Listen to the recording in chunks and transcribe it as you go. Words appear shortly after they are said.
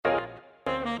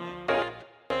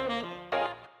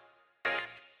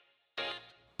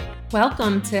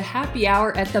Welcome to Happy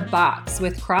Hour at the Box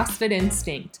with CrossFit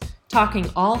Instinct, talking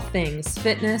all things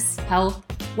fitness, health,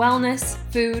 wellness,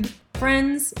 food,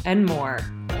 friends, and more.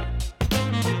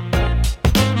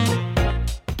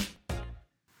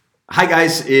 Hi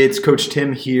guys, it's Coach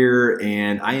Tim here,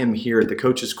 and I am here at the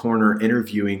Coach's Corner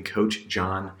interviewing Coach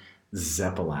John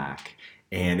Zepelak.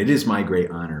 And it is my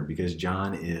great honor because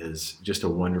John is just a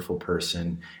wonderful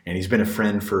person, and he's been a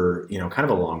friend for, kind of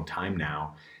a long time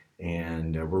now.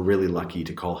 And we're really lucky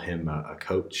to call him a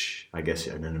coach, I guess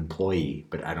an employee,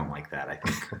 but I don't like that. I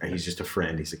think he's just a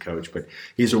friend, he's a coach, but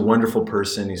he's a wonderful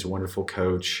person, he's a wonderful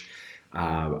coach.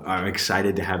 I'm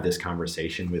excited to have this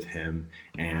conversation with him,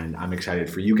 and I'm excited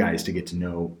for you guys to get to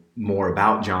know more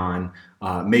about John,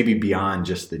 maybe beyond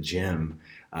just the gym.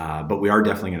 But we are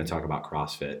definitely going to talk about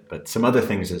CrossFit, but some other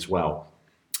things as well.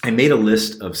 I made a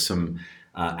list of some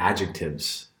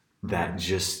adjectives that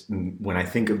just, when I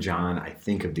think of John, I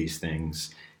think of these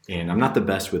things. And I'm not the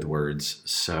best with words,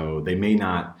 so they may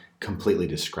not completely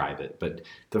describe it. But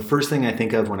the first thing I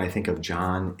think of when I think of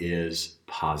John is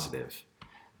positive.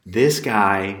 This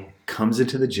guy comes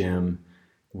into the gym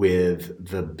with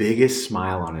the biggest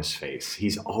smile on his face.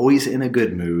 He's always in a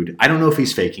good mood. I don't know if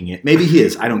he's faking it. Maybe he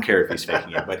is. I don't care if he's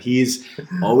faking it. But he's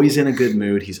always in a good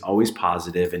mood. He's always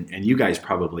positive. And you guys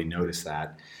probably notice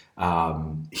that.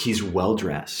 He's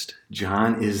well-dressed.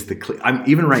 John is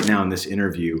even right now in this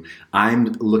interview,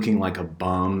 I'm looking like a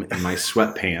bum in my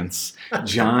sweatpants.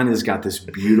 John has got this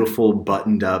beautiful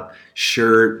buttoned up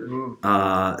shirt,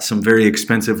 some very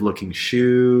expensive looking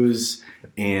shoes,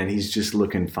 and he's just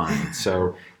looking fine.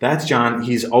 So that's John.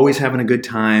 He's always having a good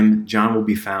time. John will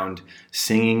be found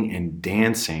singing and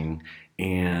dancing,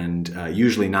 and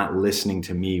usually not listening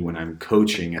to me when I'm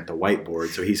coaching at the whiteboard.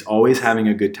 So he's always having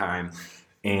a good time.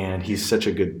 And he's such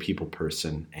a good people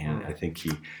person, and I think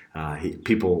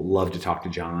people love to talk to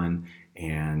John,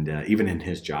 and even in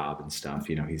his job and stuff,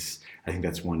 I think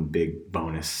that's one big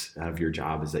bonus of your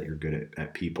job is that you're good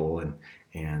at people,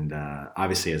 and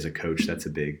obviously as a coach, that's a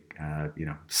big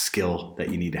skill that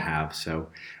you need to have. So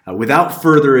without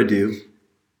further ado,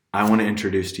 I want to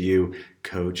introduce to you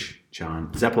Coach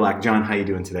John Zepelak. John, how you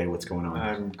doing today? What's going on?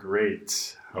 I'm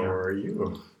great. How are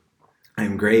you?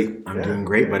 I'm great. I'm doing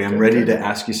great, buddy. I'm ready to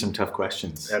ask you some tough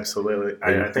questions. Absolutely.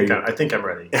 I think I'm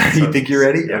ready. You think you're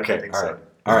ready? Yeah, okay. I think so.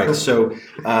 All right. So,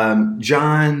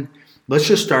 John, let's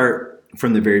just start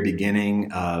from the very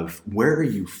beginning of where are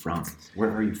you from?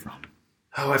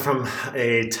 Oh, I'm from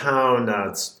a town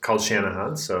it's called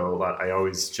Channahon. So I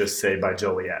always just say by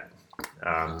Joliet.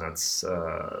 That's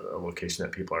a location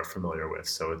that people are familiar with.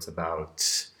 So it's about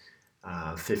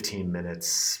 15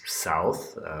 minutes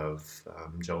south of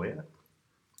Joliet.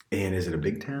 And is it a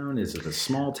big town? Is it a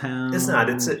small town? It's not.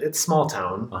 It's small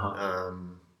town. Uh-huh.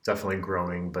 Definitely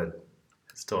growing, but it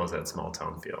still has that small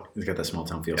town feel. It's got that small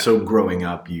town feel. Yeah. So growing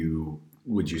up,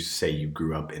 would you say you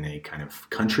grew up in a kind of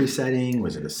country setting?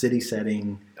 Was it a city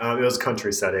setting? It was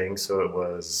country setting. So it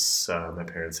was, my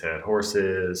parents had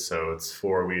horses. So it's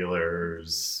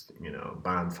four-wheelers,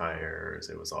 bonfires.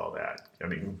 It was all that.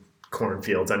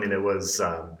 Cornfields. It was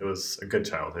a good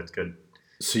childhood, good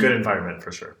environment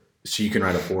for sure. So you can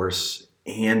ride a horse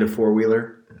and a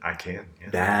four-wheeler? I can.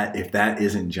 Yeah. If that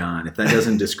isn't John, if that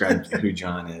doesn't describe who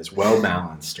John is,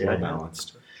 well-balanced.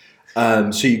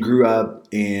 So you grew up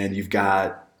and you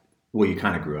kind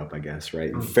of grew up, I guess,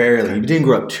 right? Fairly. You didn't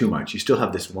grow up too much. You still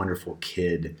have this wonderful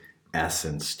kid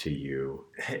essence to you.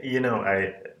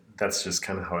 That's just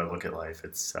kind of how I look at life.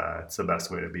 It's the best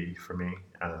way to be for me.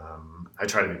 I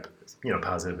try to be,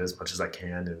 positive as much as I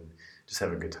can and just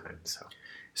have a good time.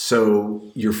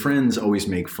 So your friends always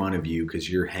make fun of you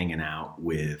because you're hanging out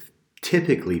with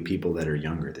typically people that are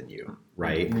younger than you,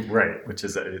 right? Right,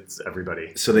 it's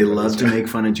everybody. So they love to make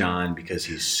fun of John because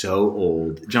he's so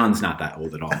old. John's not that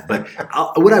old at all. But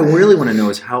what I really want to know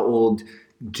is how old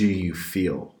do you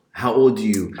feel? How old do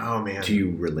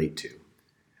you relate to?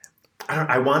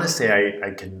 I want to say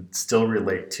I can still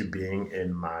relate to being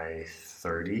in my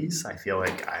 30s. I feel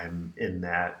like I'm in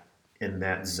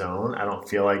that zone. I don't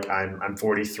feel like I'm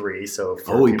 43. So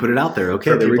we put it out there.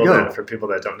 Okay, there we go. For people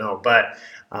that don't know, but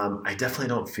I definitely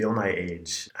don't feel my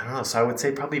age. I don't know. So I would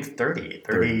say probably 30,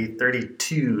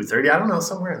 32, 30. I don't know,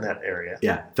 somewhere in that area.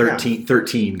 Yeah,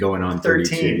 13 going on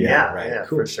 32. 13, yeah, right. Yeah,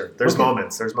 cool. For sure. There's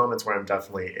moments where I'm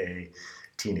definitely a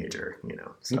teenager,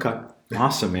 So. Okay.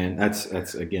 Awesome, man.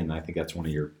 That's again, I think that's one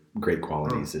of your great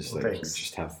qualities is that you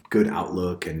just have good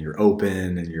outlook and you're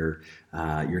open and you're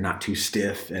not too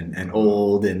stiff and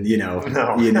old and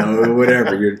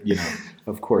whatever.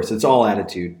 Of course, it's all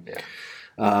attitude.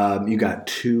 You got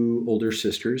 2 older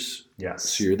sisters. Yes.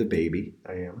 So you're the baby.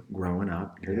 I am. Growing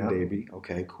up. You're Yeah. the baby.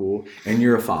 Okay, cool. And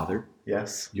you're a father.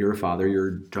 Yes. You're a father. Your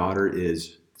daughter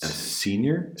is a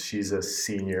senior? She's a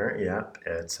senior, yep,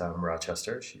 at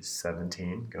Rochester. She's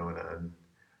 17, going on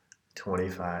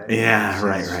 25.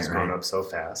 Yeah, She's grown up so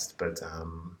fast, but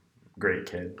great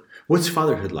kid. What's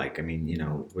fatherhood like? I mean,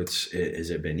 has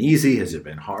it been easy? Has it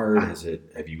been hard?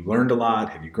 Have you learned a lot?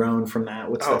 Have you grown from that?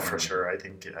 What's that for sure. I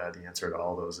think the answer to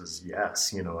all those is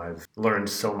yes. I've learned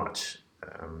so much,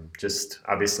 just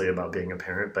obviously about being a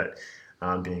parent, but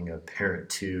being a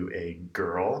parent to a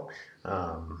girl.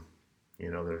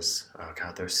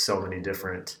 There's so many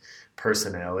different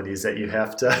personalities that you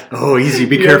have to. Oh, easy.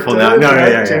 Be careful now. No,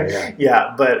 yeah.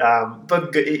 Yeah, but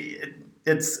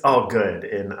it's all good.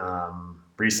 And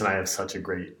Reese and I have such a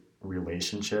great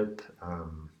relationship.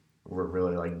 We're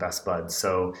really like best buds.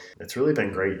 So it's really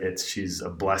been great. She's a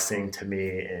blessing to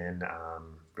me and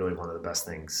really one of the best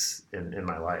things in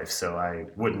my life. So I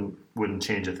wouldn't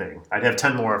change a thing. I'd have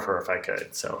 10 more of her if I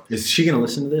could. So is she going to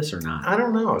listen to this or not? I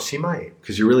don't know. She might.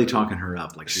 Because you're really talking her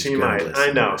up. Like she might.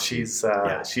 I know. She's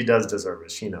she does deserve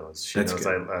it. She knows. She knows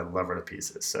I love her to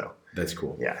pieces. So that's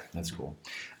cool. Yeah, that's cool.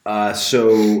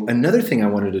 So another thing I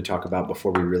wanted to talk about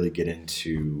before we really get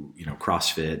into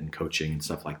CrossFit and coaching and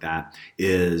stuff like that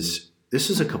is. This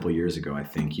is a couple of years ago, I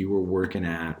think. You were working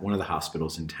at one of the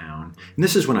hospitals in town. And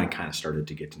this is when I kind of started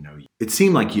to get to know you. It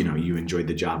seemed like, you enjoyed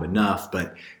the job enough,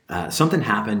 but something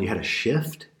happened. You had a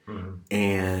shift. Mm-hmm.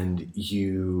 And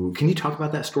can you talk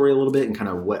about that story a little bit and kind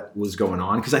of what was going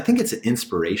on? Because I think it's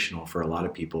inspirational for a lot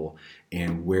of people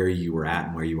and where you were at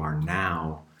and where you are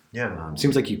now. Yeah.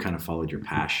 Seems like you kind of followed your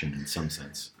passion in some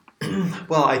sense.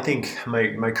 Well, I think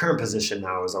my current position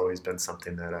now has always been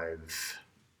something that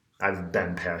I've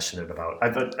been passionate about.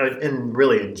 And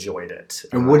really enjoyed it.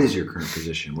 And what is your current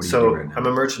position? What do you do right now? I'm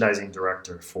a merchandising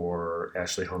director for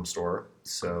Ashley Home Store.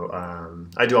 So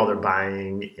I do all their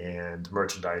buying and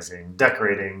merchandising,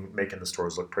 decorating, making the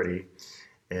stores look pretty,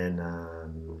 and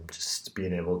just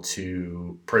being able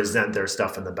to present their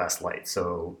stuff in the best light.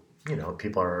 So,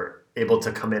 people are able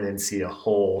to come in and see a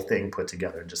whole thing put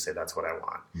together and just say, that's what I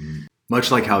want. Mm-hmm.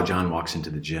 Much like how John walks into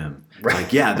the gym. Right.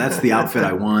 Like, yeah, that's the outfit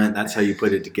I want. That's how you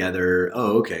put it together.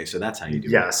 Oh, okay. So that's how you do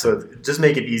it. Yeah. So just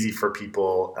make it easy for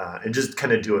people and just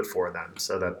kind of do it for them.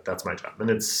 So that's my job. And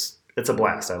it's a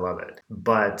blast. I love it.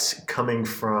 But coming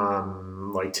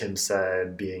from, like Tim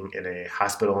said, being in a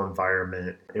hospital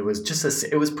environment, it was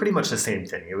pretty much the same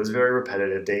thing. It was very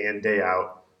repetitive day in, day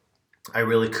out. I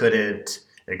really couldn't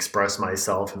express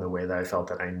myself in the way that I felt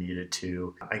that I needed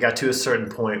to. I got to a certain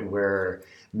point where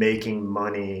making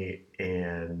money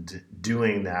and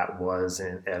doing that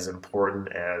wasn't as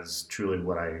important as truly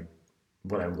what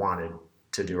I wanted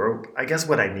to do, or I guess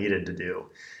what I needed to do.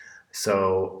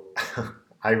 So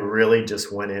I really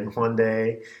just went in one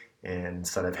day and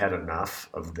said, I've had enough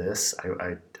of this.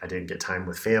 I didn't get time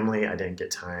with family. I didn't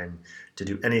get time to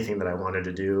do anything that I wanted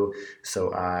to do.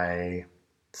 So I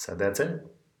said, that's it.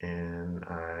 And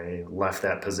I left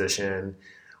that position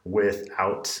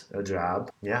without a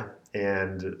job. Yeah.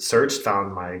 And searched,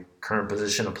 found my current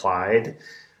position, applied,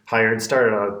 hired,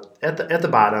 started out at the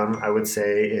bottom, I would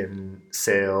say, in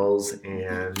sales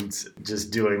and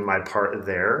just doing my part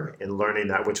there and learning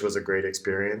that, which was a great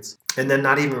experience. And then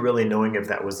not even really knowing if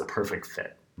that was the perfect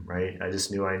fit, right? I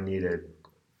just knew I needed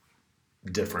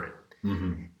different.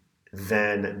 Mm-hmm.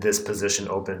 Then this position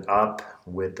opened up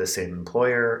with the same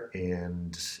employer,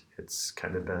 and it's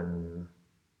kind of been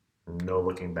no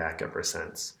looking back ever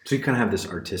since. So you kind of have this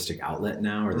artistic outlet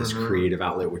now, or this mm-hmm. creative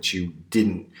outlet, which you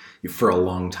didn't for a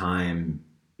long time.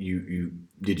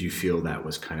 Did you feel that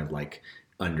was kind of like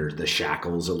under the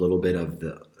shackles a little bit of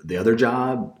the other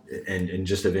job, and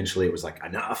just eventually it was like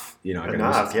enough,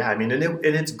 enough. Yeah, I mean, and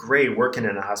it's great working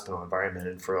in a hospital environment,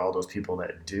 and for all those people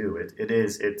that do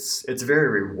it's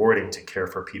very rewarding to care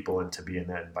for people and to be in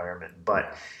that environment.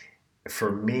 But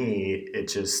for me,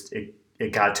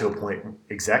 it got to a point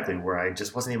exactly where I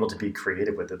just wasn't able to be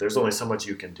creative with it. There's only so much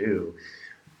you can do,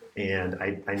 and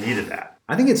I needed that.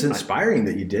 I think it's inspiring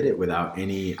that you did it without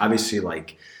any, obviously,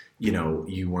 like,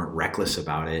 you weren't reckless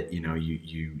about it.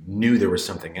 You knew there was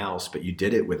something else, but you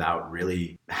did it without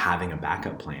really having a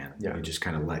backup plan. Yeah. You just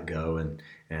kind of let go. And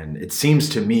it seems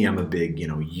to me, I'm a big,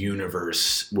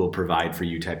 universe will provide for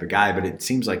you type of guy, but it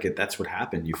seems like that's what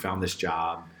happened. You found this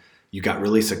job, you got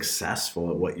really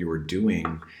successful at what you were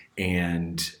doing,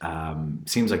 and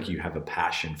seems like you have a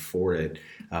passion for it,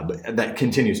 but that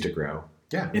continues to grow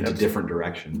into absolutely. Different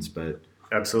directions. But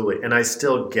absolutely. And I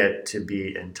still get to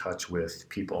be in touch with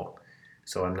people.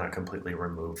 So I'm not completely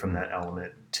removed from that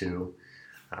element too.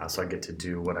 So I get to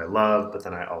do what I love, but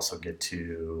then I also get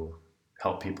to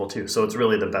help people too. So it's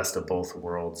really the best of both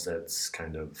worlds that's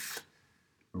kind of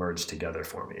merged together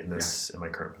for me in my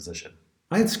current position.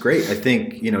 That's great. I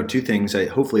think, two things.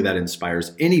 Hopefully that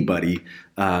inspires anybody,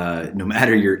 no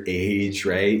matter your age,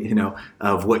 right?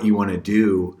 Of what you want to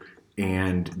do.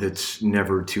 And that's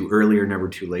never too early or never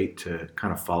too late to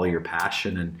kind of follow your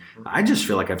passion. And I just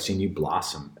feel like I've seen you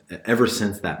blossom ever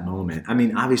since that moment. I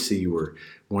mean, obviously you were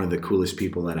one of the coolest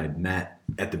people that I'd met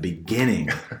at the beginning,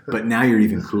 but now you're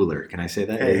even cooler. Can I say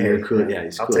that? You're cool. Yeah,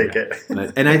 he's I'll cool. take it.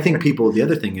 And I think the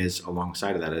other thing is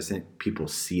alongside of that, I think people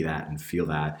see that and feel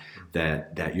that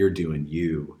you're doing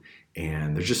you.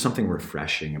 And there's just something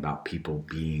refreshing about people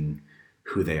being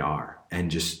who they are and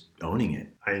just owning it.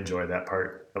 I enjoy that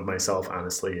part of myself,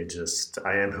 honestly.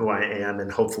 I am who I am,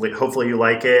 and hopefully you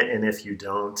like it. And if you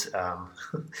don't,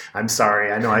 I'm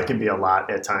sorry. I know I can be a lot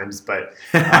at times, but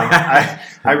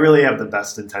I really have the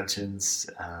best intentions.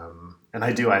 And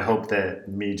I hope that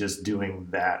me just doing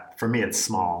that, for me, it's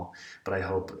small, but I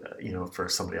hope, for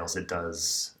somebody else, it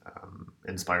does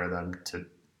inspire them to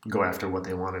go after what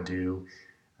they want to do.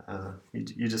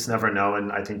 You just never know,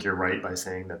 and I think you're right by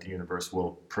saying that the universe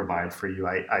will provide for you.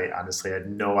 I honestly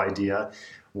had no idea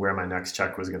where my next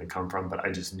check was going to come from, but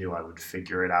I just knew I would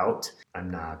figure it out. I'm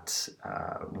not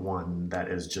one that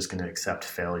is just going to accept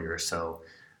failure, so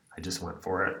I just went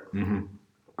for it. Mm-hmm.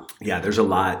 Yeah, there's a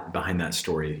lot behind that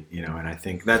story, and I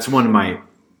think that's one of my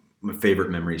favorite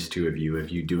memories too of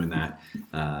you doing that.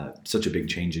 Such a big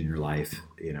change in your life,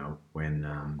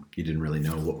 when you didn't really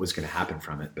know what was going to happen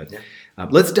from it. But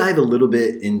let's dive a little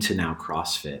bit into now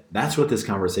CrossFit. That's what this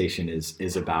conversation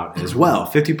is about as well.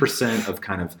 50% of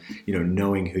kind of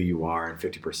knowing who you are, and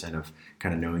 50% of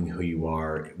kind of knowing who you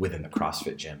are within the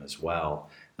CrossFit gym as well.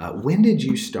 When did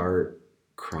you start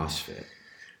CrossFit?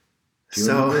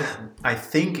 So I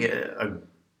think a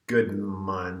good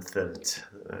month that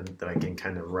I can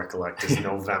kind of recollect is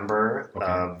November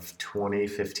of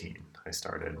 2015. I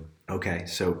started. Okay,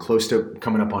 so close to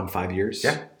coming up on 5 years.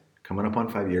 Yeah, coming up on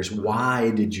 5 years. Why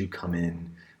did you come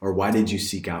in, or why did you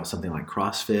seek out something like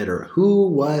CrossFit, or who,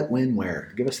 what, when,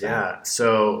 where? Give us that. Yeah,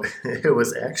 so it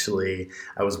was actually,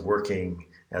 I was working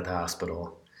at the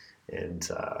hospital, and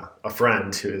a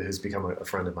friend who's become a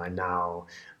friend of mine now,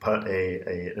 but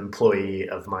an employee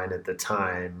of mine at the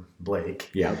time, Blake.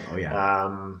 Yeah. Oh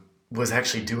yeah. Was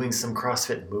actually doing some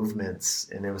CrossFit movements,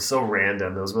 and it was so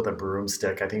random. It was with a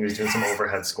broomstick. I think he was doing some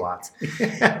overhead squats,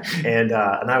 and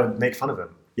I would make fun of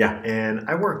him. Yeah. And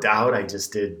I worked out. I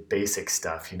just did basic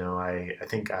stuff. I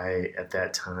think I at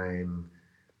that time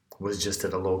was just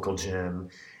at a local gym,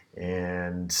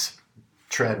 and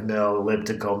treadmill,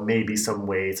 elliptical, maybe some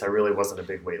weights. I really wasn't a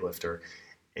big weightlifter.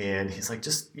 And he's like,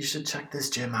 you should check this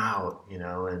gym out,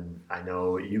 and I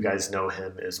know you guys know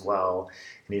him as well.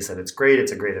 And he said, it's great.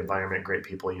 It's a great environment, great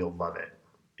people. You'll love it.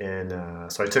 And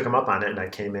so I took him up on it, and I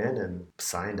came in and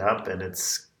signed up, and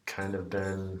it's kind of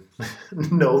been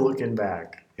no looking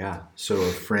back. Yeah. So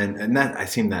a friend, and that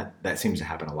seems to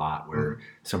happen a lot, where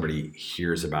somebody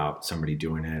hears about somebody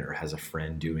doing it or has a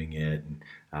friend doing it.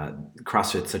 And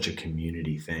CrossFit's such a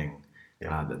community thing.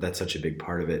 That's such a big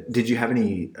part of it. Did you have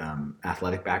any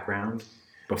athletic background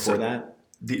before that?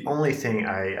 The only thing,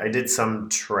 I did some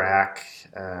track,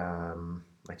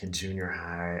 like in junior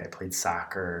high. I played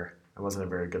soccer. I wasn't a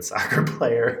very good soccer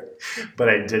player, but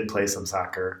I did play some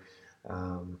soccer.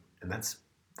 And that's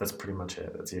pretty much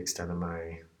it. That's the extent of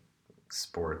my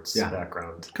sports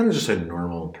background. Kind of just a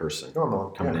normal person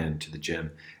coming into the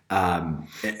gym. And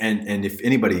if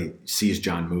anybody sees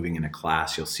John moving in a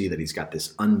class, you'll see that he's got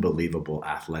this unbelievable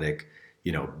athletic,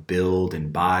 build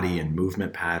and body and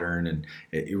movement pattern. And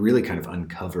it really kind of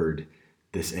uncovered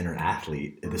this inner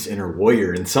athlete, this inner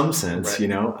warrior in some sense,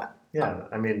 right. Yeah.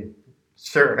 I mean,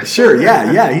 sure. Sure.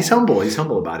 Yeah. He's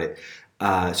humble about it.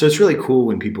 So it's really cool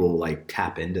when people like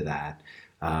tap into that.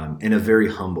 In a very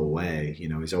humble way.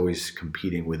 He's always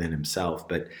competing within himself,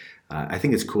 but I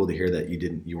think it's cool to hear that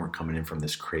you weren't coming in from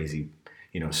this crazy,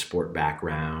 sport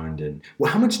background. And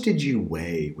how much did you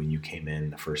weigh when you came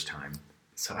in the first time?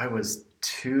 So I was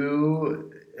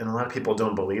and a lot of people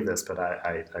don't believe this, but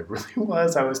I really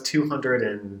was. I was 200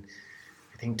 and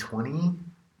I think 20.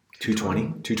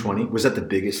 220? Was that the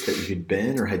biggest that you had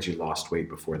been, or had you lost weight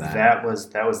before that? That was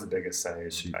the biggest I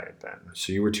had been.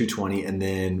 So you were 220, and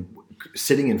then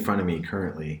sitting in front of me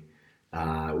currently,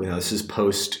 this is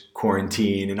post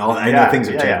quarantine and all that. I know things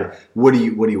have changed. Yeah. What do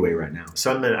you weigh right now?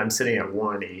 So I'm sitting at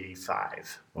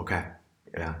 185. Okay.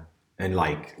 Yeah. And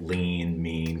like lean,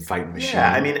 mean, fighting machine.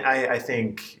 Yeah. I mean, I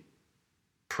think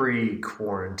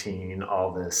pre-quarantine,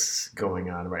 all this going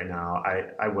on right now,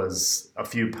 I was a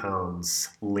few pounds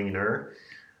leaner.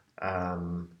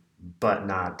 but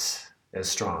not as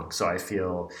strong. So I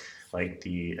feel like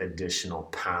the additional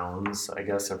pounds, I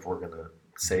guess, if we're going to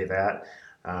say that,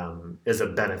 is a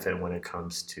benefit when it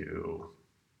comes to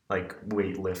like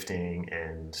weightlifting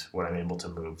and what I'm able to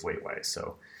move weight wise.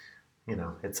 So,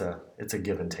 it's a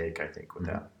give and take, I think, with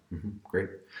that. Mm-hmm. Great.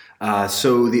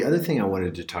 So the other thing I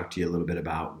wanted to talk to you a little bit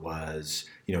about was,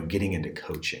 getting into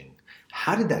coaching.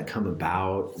 How did that come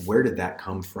about? Where did that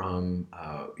come from?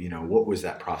 What was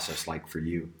that process like for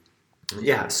you?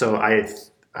 Yeah. So I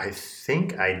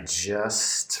think I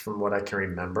just, from what I can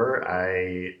remember,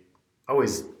 I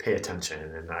always pay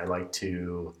attention and I like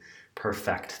to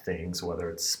perfect things, whether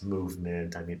it's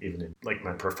movement, I mean, even in like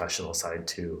my professional side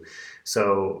too.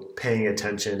 So paying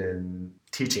attention and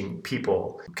teaching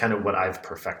people kind of what I've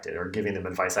perfected or giving them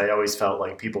advice. I always felt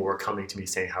like people were coming to me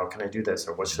saying, how can I do this?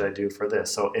 Or what should I do for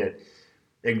this? So it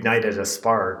ignited a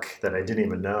spark that I didn't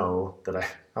even know that I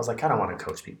was like, I don't want to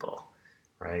coach people.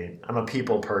 Right. I'm a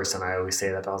people person. I always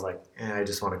say that. But I was like, I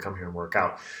just want to come here and work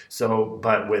out. So,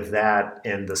 but with that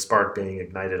and the spark being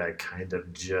ignited, I kind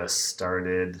of just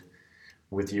started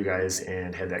with you guys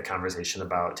and had that conversation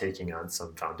about taking on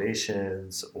some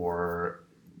foundations or,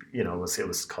 let's say it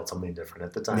was called something different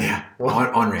at the time. Yeah.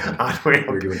 On-ramp. On-ramp.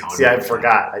 We were doing on-ramp. See, I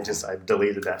forgot. I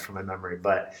deleted that from my memory,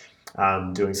 but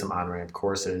doing some on-ramp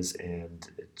courses and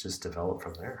it just developed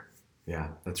from there. Yeah,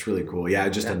 that's really cool. Yeah,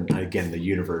 again, the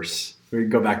universe. We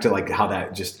go back to like how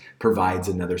that just provides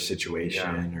another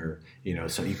situation, or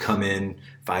so you come in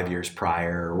 5 years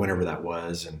prior or whenever that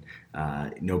was, and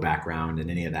no background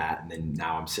and any of that, and then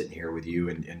now I'm sitting here with you,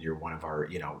 and you're one of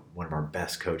our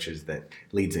best coaches that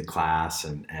leads a class,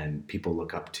 and people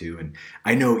look up to. And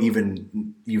I know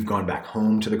even you've gone back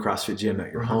home to the CrossFit gym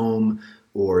at your home,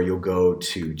 or you'll go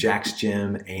to Jack's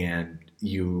gym, and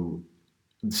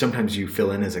sometimes you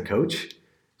fill in as a coach.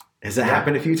 Has that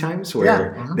happened a few times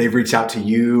where they've reached out to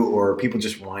you, or people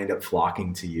just wind up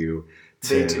flocking to you?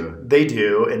 They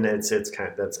do, and it's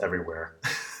kind of, that's everywhere.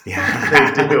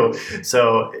 Yeah, they do.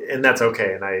 So, and that's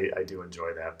okay, and I do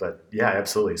enjoy that. But yeah,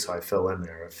 absolutely. So I fill in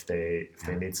there if they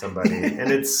need somebody,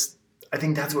 and I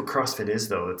think that's what CrossFit is,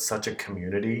 though. It's such a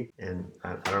community, and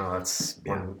I don't know. That's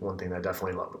one thing that I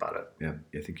definitely love about it. Yeah,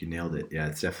 I think you nailed it. Yeah,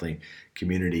 it's definitely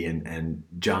community. And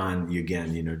John, you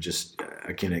again,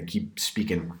 I can keep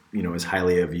speaking, as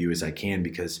highly of you as I can,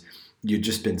 because you've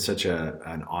just been such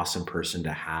an awesome person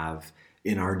to have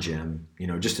in our gym.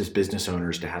 Just as business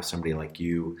owners, to have somebody like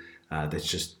you that's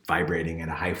just vibrating at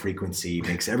a high frequency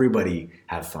makes everybody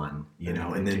have fun.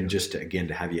 And then just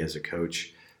to have you as a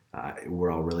coach.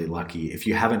 We're all really lucky. If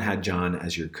you haven't had John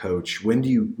as your coach, when do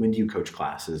you coach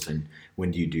classes, and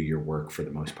when do you do your work for the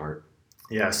most part?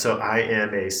 Yeah, so I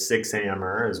am a 6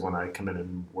 a.m.er is when I come in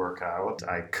and work out.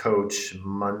 I coach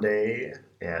Monday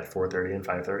at 4:30 and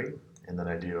 5:30, and then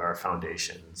I do our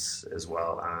foundations as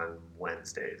well on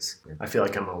Wednesdays. I feel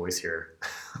like I'm always here.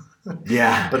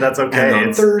 Yeah, but that's okay. And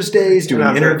on Thursdays doing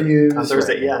interviews. On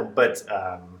Thursday, right? Yeah, but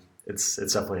it's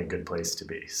definitely a good place to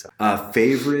be. So.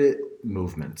 Favorite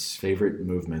movements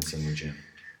in the gym?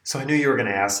 So I knew you were going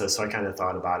to ask this, so I kind of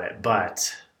thought about it,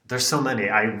 but there's so many.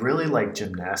 I really like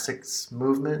gymnastics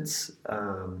movements.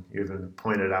 You even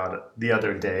pointed out the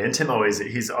other day, and Tim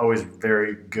he's always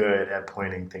very good at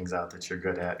pointing things out that you're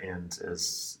good at, and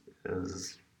is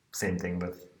same thing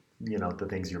with the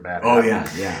things you're bad at. Oh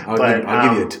yeah.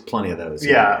 I'll give you plenty of those.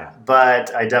 Yeah,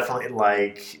 but I definitely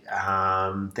like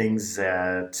things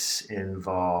that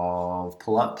involve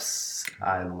pull-ups.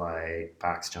 I like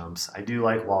box jumps. I do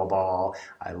like wall ball.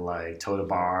 I like toe to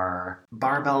bar.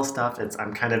 Barbell stuff,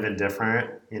 I'm kind of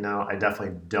indifferent. I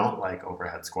definitely don't like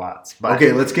overhead squats. But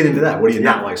okay, let's get into that. What do you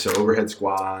not like? So overhead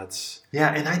squats.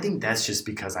 Yeah, and I think that's just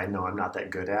because I know I'm not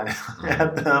that good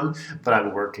at them, but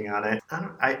I'm working on it.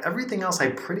 Everything else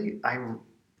I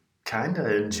kind of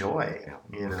enjoy.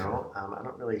 I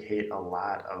don't really hate a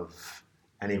lot of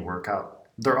any workout.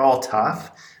 They're all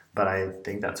tough, but I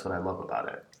think that's what I love about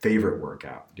it. Favorite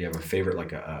workout? Do you have a favorite,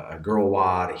 like a girl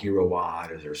WOD, a hero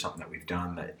WOD? Is there something that we've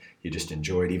done that you just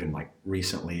enjoyed, even like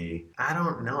recently? I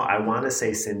don't know. I want to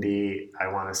say Cindy. I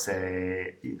want to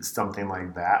say something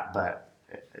like that, but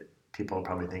people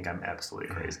probably think I'm absolutely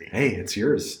crazy. Hey, it's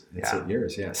yours. It's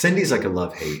yours, yeah. Cindy's like a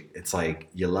love-hate. It's like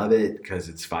you love it because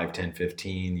it's 5, 10,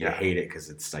 15. You hate it because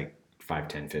it's like 5,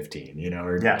 10, 15,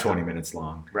 or 20 minutes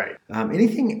long. Right.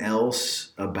 Anything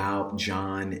else about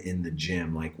John in the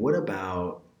gym? Like, what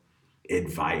about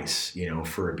advice,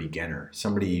 for a beginner?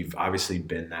 Somebody, you've obviously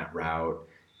been that route,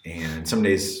 and some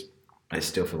days I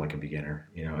still feel like a beginner,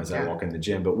 as I walk in the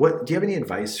gym. But do you have any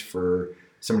advice for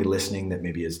somebody listening that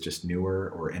maybe is just newer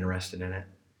or interested in it?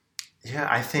 Yeah,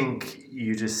 I think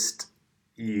you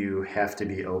you have to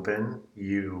be open,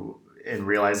 and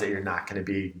realize that you're not going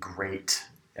to be great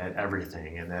at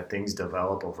everything, and that things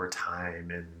develop over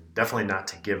time, and definitely not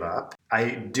to give up. I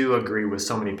do agree with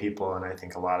so many people, and I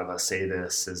think a lot of us say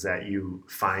this, is that you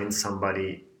find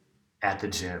somebody at the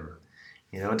gym.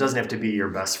 It doesn't have to be your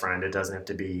best friend. It doesn't have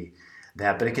to be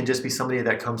that, but it can just be somebody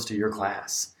that comes to your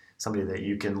class, somebody that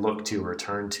you can look to or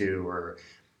turn to, or,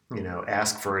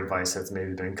 ask for advice that's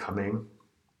maybe been coming,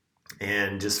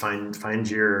 and just find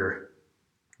your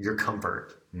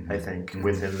comfort, I think,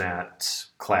 within that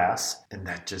class. And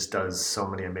that just does so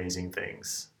many amazing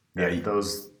things. Yeah.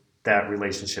 That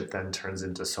relationship then turns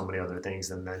into so many other things.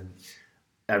 And then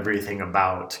everything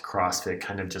about CrossFit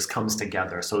kind of just comes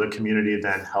together. So the community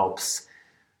then helps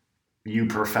you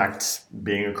perfect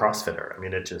being a CrossFitter. I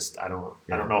mean, I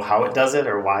don't know how it does it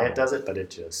or why it does it, but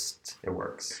it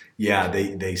works. Yeah.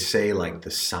 They say like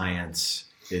the science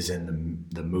is in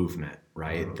the movement,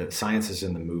 right? Mm-hmm. The science is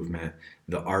in the movement.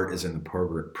 The art is in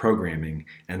the programming,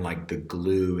 and like the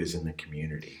glue is in the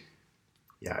community.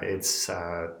 Yeah, it's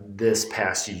this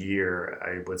past year,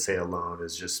 I would say alone,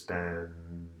 has just been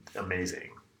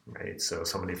amazing, right? So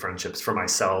many friendships for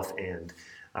myself, and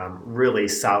really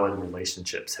solid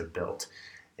relationships have built.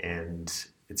 And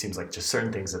it seems like just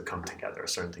certain things have come together,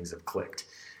 certain things have clicked.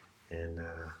 And,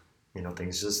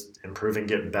 things just improve and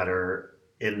get better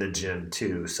in the gym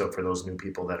too. So for those new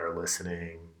people that are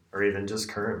listening, or even just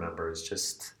current members,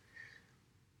 just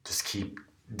keep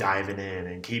diving in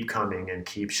and keep coming and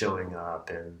keep showing up.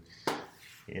 And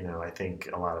I think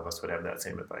a lot of us would have that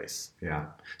same advice. Yeah,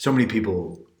 so many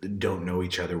people don't know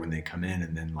each other when they come in,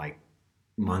 and then like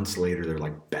months later they're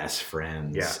like best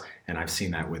friends. Yeah. And I've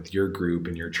seen that with your group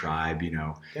and your tribe.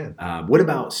 Yeah. What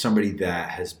about somebody that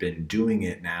has been doing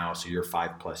it now? So you're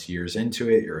 5+ years into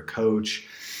it, you're a coach,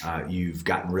 you've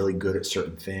gotten really good at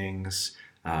certain things.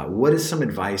 What is some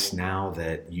advice now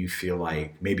that you feel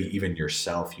like maybe even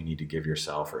yourself you need to give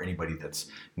yourself, or anybody that's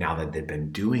now that they've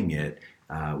been doing it,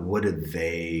 what do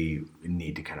they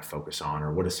need to kind of focus on,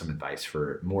 or what is some advice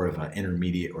for more of an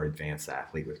intermediate or advanced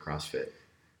athlete with CrossFit?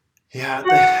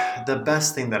 Yeah, the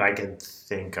best thing that I can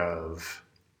think of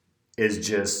is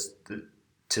just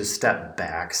to step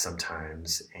back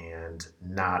sometimes and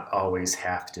not always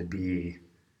have to be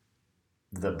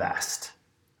the best,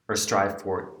 or strive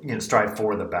for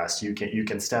the best. You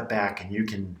can step back, and you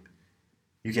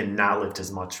can not lift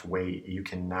as much weight. You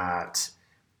cannot,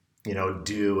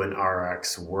 do an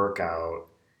RX workout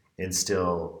and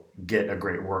still get a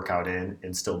great workout in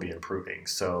and still be improving.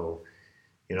 So,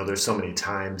 there's so many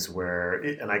times where,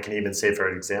 and I can even say,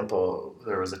 for example,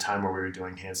 there was a time where we were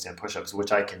doing handstand push-ups,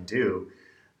 which I can do,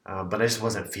 but I just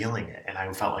wasn't feeling it. And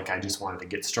I felt like I just wanted to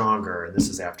get stronger. And this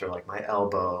is after like my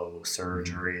elbow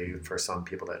surgery. For some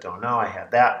people that don't know, I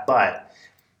had that. But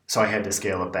so I had to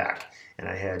scale it back, and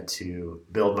I had to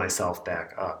build myself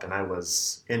back up. And I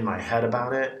was in my head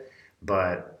about it,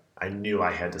 but I knew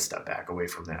I had to step back away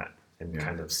from that and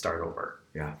kind of start over.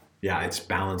 Yeah. Yeah, it's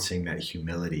balancing that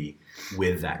humility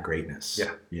with that greatness.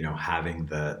 Yeah. Having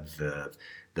the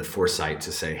foresight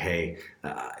to say, hey,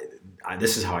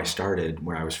 this is how I started,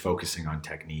 where I was focusing on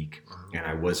technique, and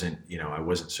I wasn't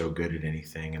so good at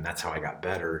anything, and that's how I got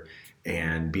better.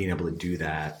 And being able to do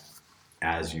that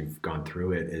as you've gone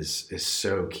through it is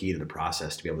so key to the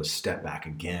process, to be able to step back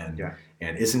again. Yeah.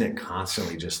 And isn't it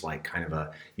constantly just like kind of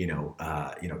a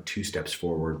 2 steps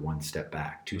forward, 1 step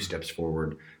back, 2 steps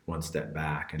forward, 1 step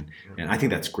back, and I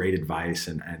think that's great advice,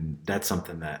 and that's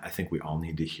something that I think we all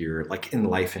need to hear, like in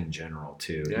life in general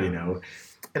too. Yeah.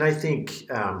 And I think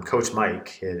Coach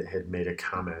Mike had made a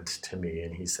comment to me,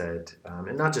 and he said,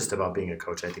 and not just about being a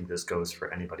coach, I think this goes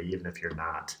for anybody, even if you're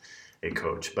not a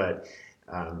coach, but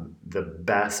the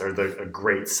best, or a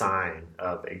great sign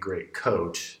of a great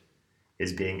coach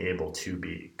is being able to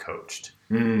be coached.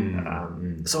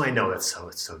 So I know it's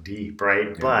so deep, right?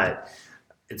 Yeah. But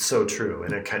it's so true,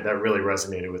 and that really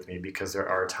resonated with me, because there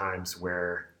are times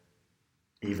where,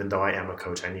 even though I am a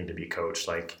coach, I need to be coached.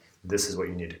 Like, this is what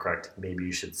you need to correct. Maybe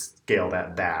you should scale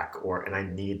that back, and I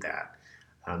need that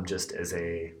just as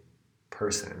a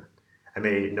person. I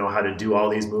may know how to do all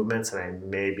these movements, and I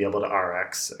may be able to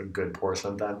RX a good portion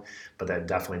of them, but that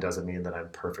definitely doesn't mean that I'm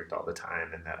perfect all the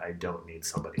time, and that I don't need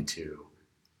somebody to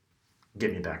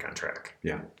get me back on track.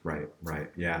 Yeah, right.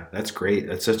 Yeah, that's great.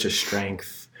 That's such a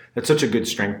strength. That's such a good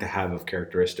strength to have of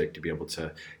characteristic, to be able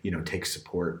to, take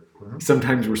support. Mm-hmm.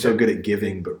 Sometimes we're so good at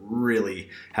giving, but really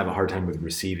have a hard time with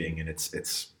receiving, and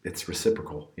it's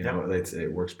reciprocal.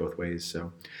 It works both ways.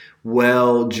 So,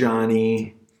 well,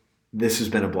 Johnny, this has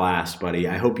been a blast, buddy.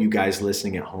 I hope you guys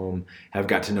listening at home have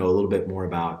got to know a little bit more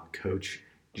about Coach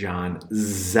John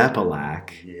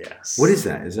Zepelak. Yes. What is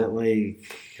that? Is that like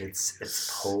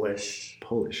It's Polish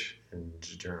and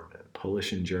German.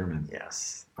 Polish and German.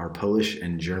 Yes. Our Polish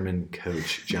and German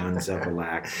coach, John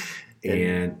Zepelak.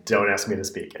 And don't ask me to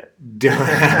speak it.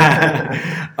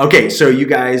 Okay, so you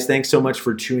guys, thanks so much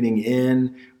for tuning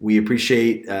in. We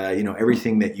appreciate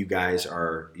everything that you guys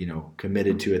are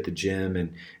committed to at the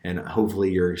gym, and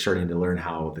hopefully you're starting to learn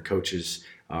how the coaches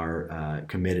are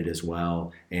committed as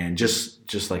well. And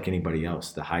just like anybody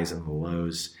else, the highs and the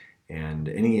lows, and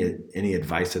any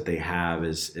advice that they have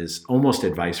is almost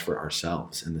advice for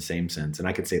ourselves in the same sense. And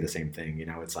I could say the same thing.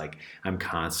 It's like I'm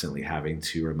constantly having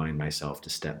to remind myself to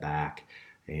step back,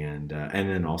 and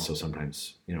then also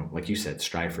sometimes, like you said,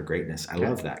 strive for greatness. I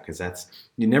love that, because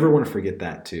you never want to forget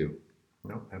that too.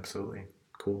 No, absolutely.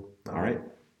 Cool. All right.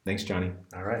 Thanks, Johnny.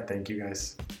 All right. Thank you,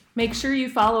 guys. Make sure you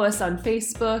follow us on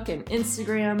Facebook and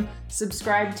Instagram,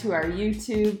 subscribe to our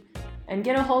YouTube, and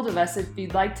get a hold of us if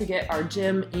you'd like to get our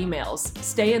gym emails.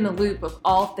 Stay in the loop of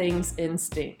all things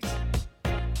Instinct.